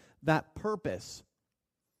accomplish that purpose.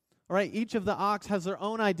 All right, each of the ox has their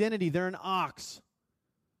own identity. They're an ox.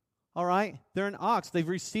 All right? They're an ox. They've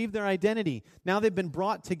received their identity. Now they've been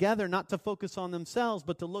brought together not to focus on themselves,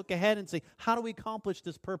 but to look ahead and say, how do we accomplish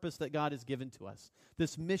this purpose that God has given to us?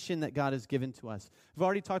 This mission that God has given to us. We've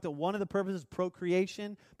already talked about one of the purposes,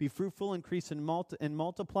 procreation, be fruitful, increase, and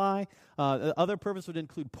multiply. The other purpose would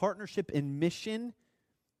include partnership in mission.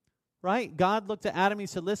 Right? God looked at Adam and He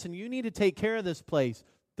said, listen, you need to take care of this place.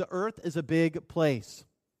 The earth is a big place.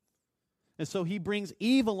 And so He brings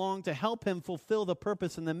Eve along to help him fulfill the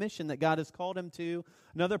purpose and the mission that God has called him to.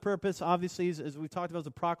 Another purpose, obviously, as we talked about, is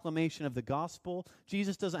the proclamation of the gospel.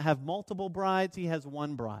 Jesus doesn't have multiple brides. He has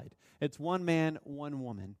one bride. It's one man, one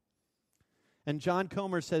woman. And John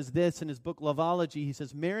Comer says this in his book, Loveology. He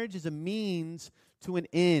says, marriage is a means to an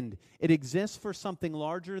end. It exists for something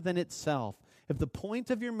larger than itself. If the point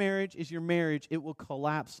of your marriage is your marriage, it will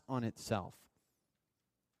collapse on itself.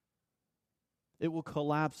 It will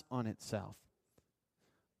collapse on itself.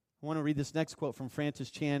 I want to read this next quote from Francis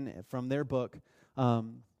Chan from their book,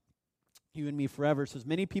 You and Me Forever. It says,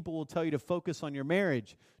 many people will tell you to focus on your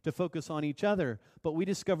marriage, to focus on each other, but we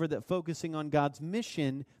discovered that focusing on God's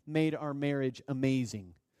mission made our marriage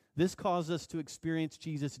amazing. This caused us to experience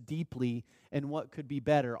Jesus deeply and what could be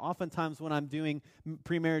better. Oftentimes when I'm doing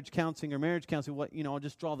pre-marriage counseling or marriage counseling, I'll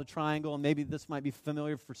just draw the triangle, and maybe this might be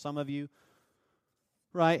familiar for some of you.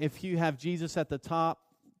 Right, if you have Jesus at the top,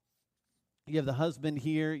 you have the husband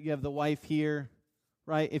here, you have the wife here,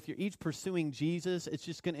 right? If you're each pursuing Jesus, it's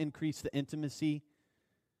just going to increase the intimacy.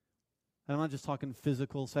 And I'm not just talking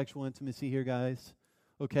physical, sexual intimacy here, guys,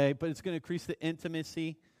 okay? But it's going to increase the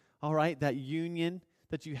intimacy, all right? That union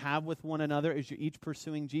that you have with one another as you're each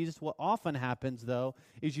pursuing Jesus. What often happens, though,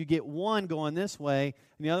 is you get one going this way,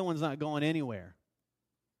 and the other one's not going anywhere.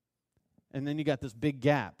 And then you got this big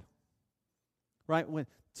gap. Right?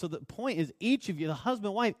 So the point is, each of you, the husband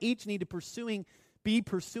and wife, each need to be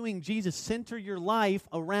pursuing Jesus. Center your life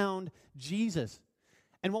around Jesus.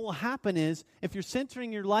 And what will happen is, if you're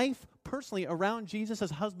centering your life personally around Jesus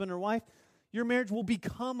as husband or wife, your marriage will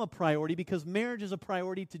become a priority because marriage is a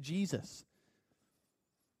priority to Jesus.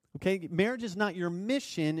 Okay, marriage is not your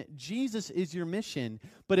mission, Jesus is your mission.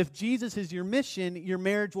 But if Jesus is your mission, your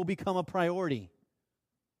marriage will become a priority.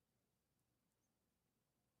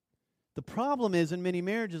 The problem is, in many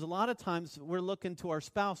marriages, a lot of times we're looking to our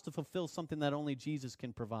spouse to fulfill something that only Jesus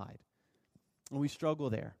can provide. And we struggle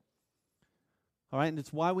there. All right, and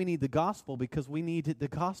it's why we need the gospel, because we need the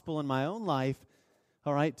gospel in my own life,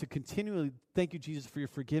 all right, to continually, thank you, Jesus, for your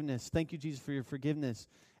forgiveness. Thank you, Jesus, for your forgiveness.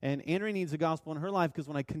 And Andrea needs the gospel in her life because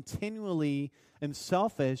when I continually am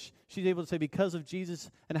selfish, she's able to say, because of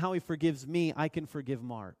Jesus and how he forgives me, I can forgive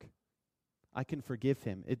Mark. I can forgive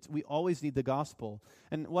him. We always need the gospel.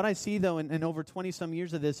 And what I see, though, in over 20-some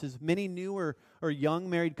years of this is many new or young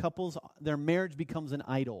married couples, their marriage becomes an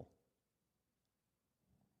idol.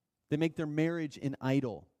 They make their marriage an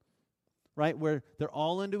idol, right? Where they're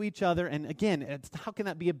all into each other. And again, how can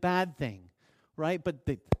that be a bad thing, right? But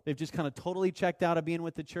they've just kind of totally checked out of being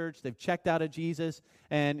with the church. They've checked out of Jesus.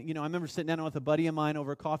 And, I remember sitting down with a buddy of mine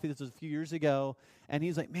over coffee. This was a few years ago. And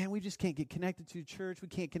he's like, man, we just can't get connected to the church. We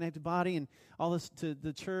can't connect to body and all this to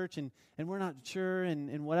the church. And we're not sure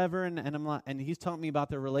and whatever. And I'm like, and he's telling me about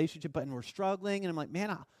their relationship, and we're struggling. And I'm like,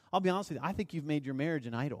 man, I'll be honest with you. I think you've made your marriage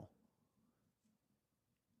an idol.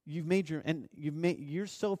 You're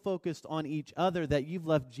so focused on each other that you've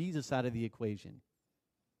left Jesus out of the equation.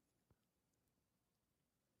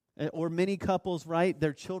 Or many couples, right?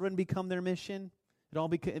 Their children become their mission.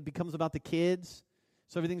 It becomes about the kids.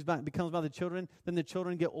 So everything becomes about the children. Then the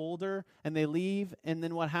children get older and they leave. And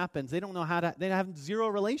then what happens? They don't know they have zero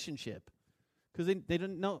relationship because they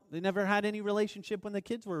didn't know. They never had any relationship when the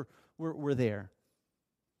kids were there.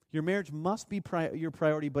 Your marriage must be your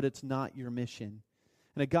priority, but it's not your mission.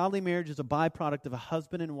 And a godly marriage is a byproduct of a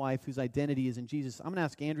husband and wife whose identity is in Jesus. I'm going to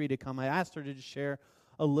ask Andrea to come. I asked her to just share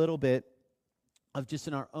a little bit of just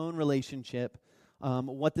in our own relationship,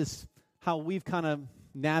 how we've kind of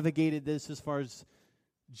navigated this as far as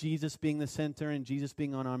Jesus being the center and Jesus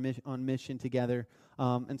being on mission together.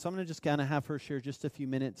 And so I'm going to just kind of have her share just a few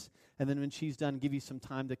minutes, and then when she's done, give you some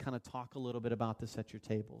time to kind of talk a little bit about this at your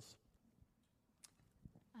tables.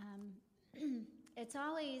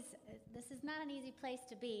 This is not an easy place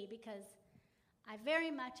to be because I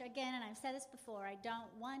very much, again, and I've said this before, I don't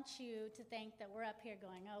want you to think that we're up here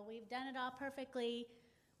going, oh, we've done it all perfectly,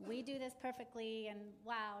 we do this perfectly, and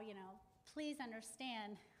wow, please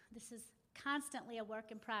understand this is constantly a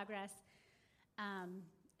work in progress,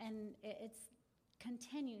 and it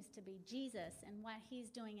continues to be Jesus and what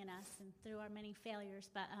he's doing in us and through our many failures.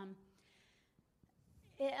 But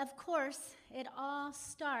of course, it all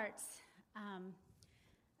starts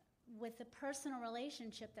with the personal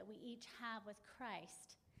relationship that we each have with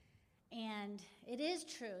Christ. And it is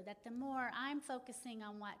true that the more I'm focusing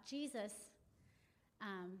on what Jesus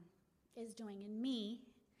is doing in me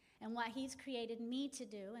and what he's created me to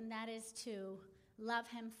do, and that is to love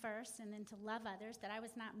him first and then to love others, that I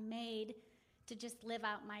was not made to just live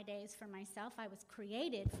out my days for myself. I was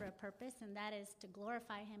created for a purpose, and that is to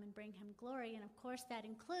glorify him and bring him glory. And of course that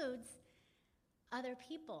includes other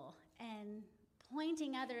people and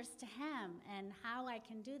pointing others to him and how I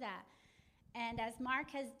can do that. And as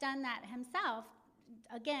Mark has done that himself,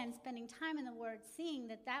 again, spending time in the Word, seeing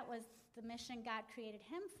that was the mission God created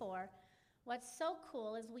him for, what's so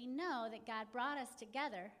cool is we know that God brought us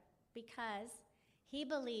together because he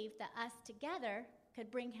believed that us together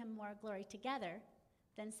could bring him more glory together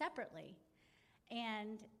than separately.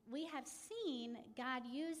 And we have seen God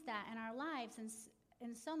use that in our lives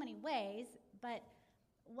in so many ways, but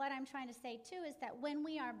what I'm trying to say, too, is that when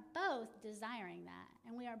we are both desiring that,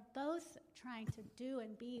 and we are both trying to do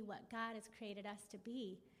and be what God has created us to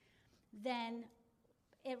be, then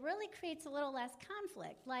it really creates a little less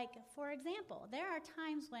conflict. Like, for example, there are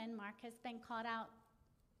times when Mark has been called out,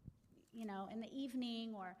 in the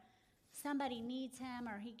evening, or somebody needs him,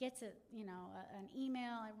 or he gets an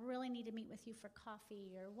email, I really need to meet with you for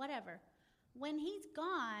coffee, or whatever. When he's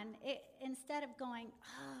gone, instead of going,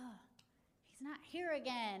 he's not here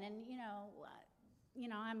again,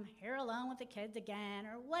 and I'm here alone with the kids again,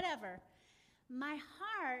 or whatever, my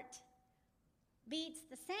heart beats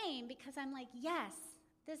the same because I'm like, yes,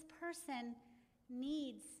 this person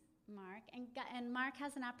needs Mark, and Mark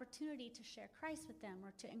has an opportunity to share Christ with them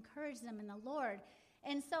or to encourage them in the Lord.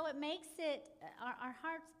 And so it makes our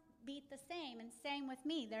hearts beat the same. And same with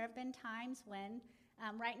me. There have been times when,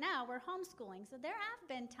 right now we're homeschooling, so there have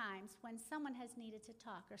been times when someone has needed to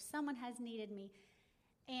talk or someone has needed me.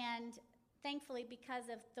 And thankfully, because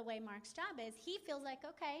of the way Mark's job is, he feels like,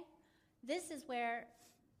 okay, this is where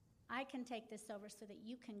I can take this over so that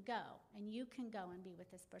you can go, and you can go and be with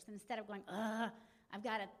this person. Instead of going, I've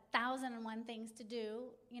got 1,001 things to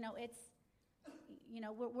do.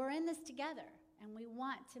 We're in this together, and we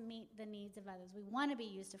want to meet the needs of others. We want to be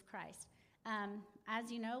used of Christ. As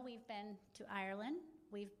you know, we've been to Ireland.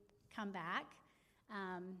 We've come back.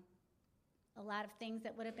 A lot of things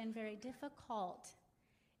that would have been very difficult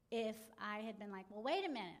if I had been like, well, wait a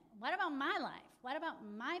minute, what about my life? What about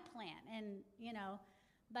my plan? And,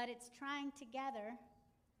 but it's trying together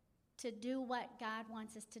to do what God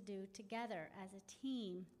wants us to do together as a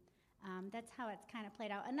team. That's how it's kind of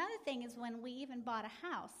played out. Another thing is when we even bought a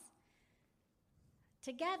house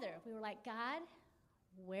together, we were like, God,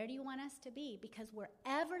 where do you want us to be? Because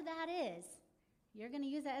wherever that is, you're going to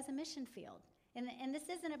use that as a mission field. And this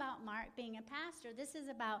isn't about Mark being a pastor. This is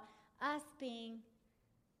about us being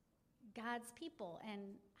God's people, and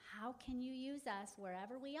how can you use us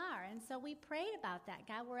wherever we are? And so we prayed about that.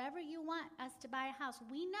 God, wherever you want us to buy a house,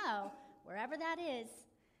 we know wherever that is,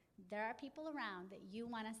 there are people around that you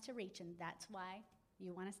want us to reach, and that's why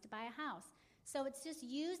you want us to buy a house. So it's just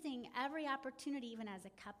using every opportunity, even as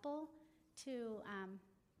a couple, to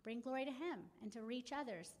bring glory to him and to reach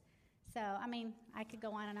others. So, I could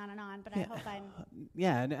go on and on and on, but I hope I'm...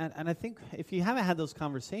 Yeah, and I think if you haven't had those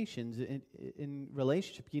conversations in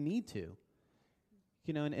relationship, you need to.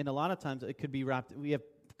 And a lot of times it could be wrapped... We have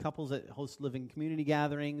couples that host living community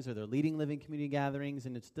gatherings, or they're leading living community gatherings,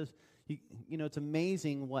 and it's just... it's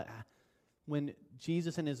amazing when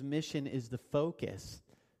Jesus and his mission is the focus,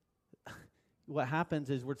 what happens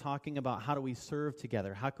is we're talking about how do we serve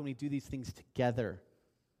together? How can we do these things together?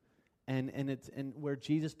 And where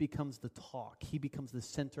Jesus becomes the talk, he becomes the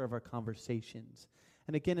center of our conversations.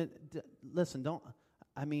 And again,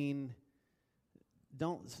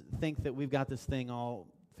 don't think that we've got this thing all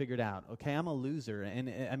figured out. Okay, I'm a loser,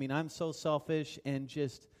 and I'm so selfish and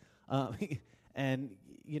just and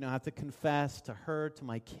I have to confess to her, to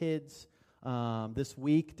my kids, this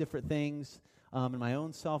week, different things, and my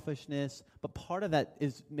own selfishness. But part of that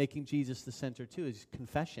is making Jesus the center too, is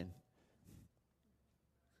confession.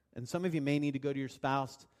 And some of you may need to go to your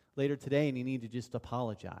spouse later today, and you need to just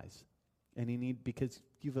apologize, because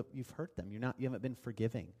you've hurt them. You haven't been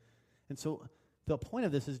forgiving, and so the point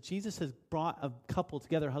of this is Jesus has brought a couple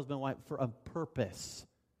together, husband and wife, for a purpose,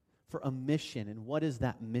 for a mission. And what is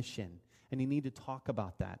that mission? And you need to talk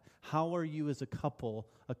about that. How are you as a couple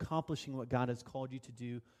accomplishing what God has called you to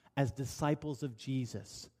do as disciples of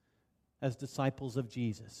Jesus? As disciples of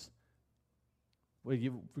Jesus. Where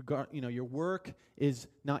your work is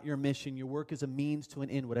not your mission. Your work is a means to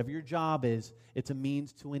an end. Whatever your job is, it's a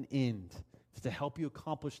means to an end. It's to help you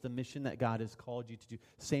accomplish the mission that God has called you to do.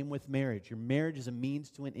 Same with marriage. Your marriage is a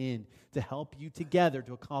means to an end to help you together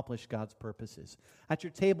to accomplish God's purposes. At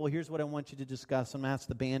your table, here's what I want you to discuss. I'm going to ask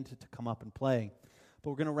the band to come up and play.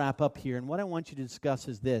 But we're going to wrap up here. And what I want you to discuss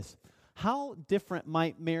is this. How different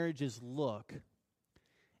might marriages look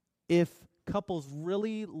if couples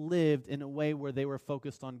really lived in a way where they were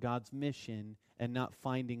focused on God's mission and not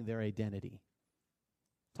finding their identity?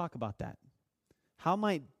 Talk about that. How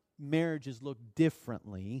might marriages look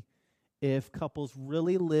differently if couples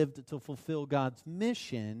really lived to fulfill God's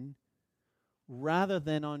mission rather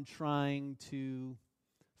than on trying to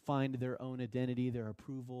find their own identity, their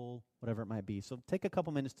approval, whatever it might be? So take a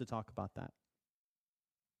couple minutes to talk about that.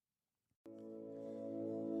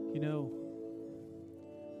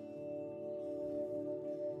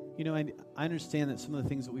 I understand that some of the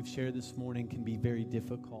things that we've shared this morning can be very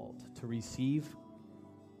difficult to receive.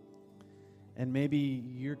 And maybe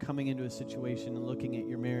you're coming into a situation and looking at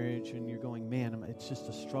your marriage and you're going, man, it's just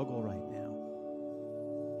a struggle right now.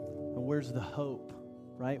 And where's the hope,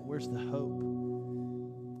 right? Where's the hope?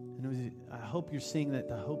 And I hope you're seeing that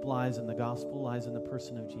the hope lies in the gospel, lies in the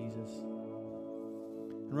person of Jesus.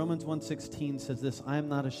 And Romans 1:16 says this, I am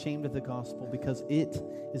not ashamed of the gospel because it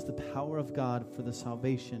is the power of God for the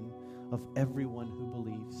salvation of everyone who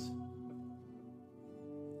believes.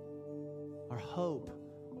 Our hope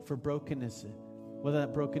for brokenness, whether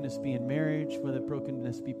that brokenness be in marriage, whether that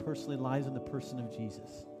brokenness be personally, lies in the person of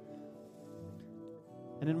Jesus.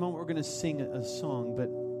 And in a moment we're going to sing a song, but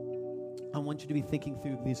I want you to be thinking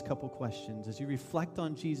through these couple questions. As you reflect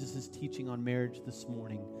on Jesus' teaching on marriage this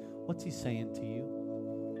morning, what's he saying to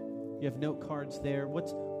you? You have note cards there.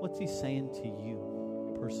 What's he saying to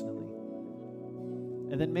you personally?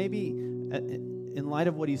 And then maybe in light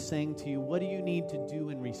of what he's saying to you, what do you need to do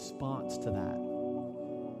in response to that?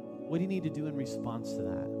 What do you need to do in response to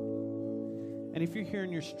that? And if you're here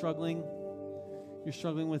and you're struggling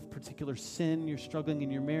with particular sin, you're struggling in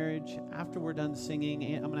your marriage, after we're done singing,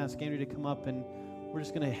 I'm going to ask Andrew to come up and we're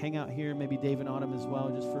just going to hang out here, maybe Dave and Autumn as well,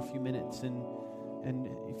 just for a few minutes. And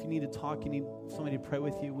if you need to talk, you need somebody to pray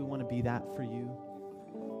with you, we want to be that for you.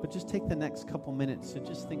 But just take the next couple minutes to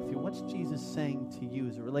just think through, what's Jesus saying to you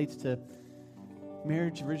as it relates to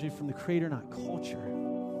marriage originally from the Creator, not culture.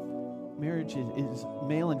 Marriage is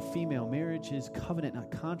male and female. Marriage is covenant,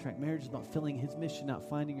 not contract. Marriage is about filling his mission, not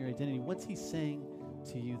finding your identity. What's he saying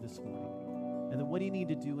to you this morning? And then what do you need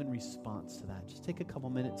to do in response to that? Just take a couple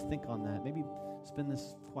minutes, think on that. Maybe spend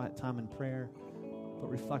this quiet time in prayer, but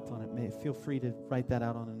reflect on it. Feel free to write that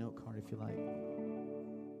out on a note card if you like.